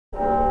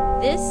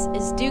This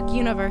is Duke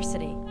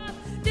University.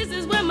 This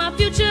is where my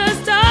future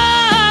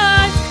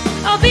starts.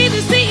 I'll be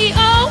the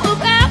CEO of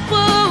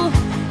Apple,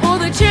 or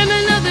the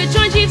chairman of the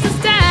Joint Chiefs of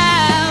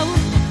Staff.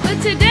 But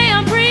today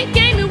I'm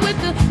pre-gaming with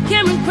the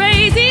Cameron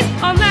Crazies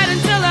all night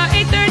until our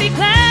 8:30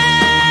 class.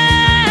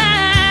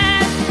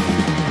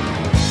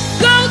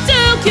 Go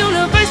Duke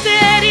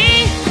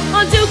University.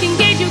 On Duke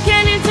Engage you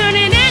can intern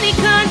in any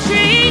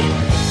country.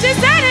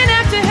 Deciding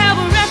after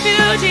help with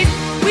refugees.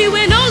 We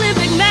win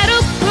Olympic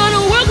medals, run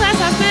a world-class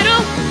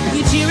hospital.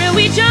 We cheer and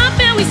we jump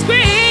and we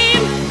scream.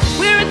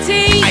 We're a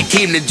team. I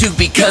came to Duke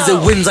because it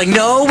wins like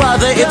no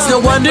other. It's no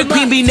wonder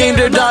Queen Bee named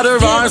her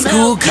daughter our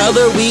school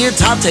color. We a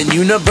top 10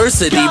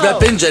 university,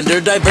 reppin'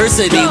 gender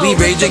diversity. We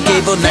rage and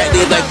cable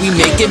nightly like we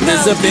make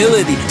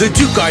invisibility. The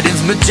Duke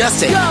Garden's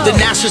majestic, the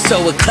Nash is so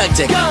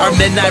eclectic. Our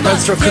midnight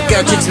runs for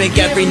cookout chicks make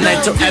every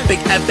night so epic,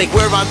 epic.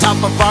 We're on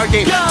top of our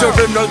game,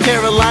 Durham, North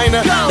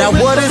Carolina. Now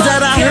what is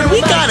that I heard?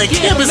 We got a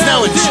campus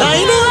now in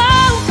China?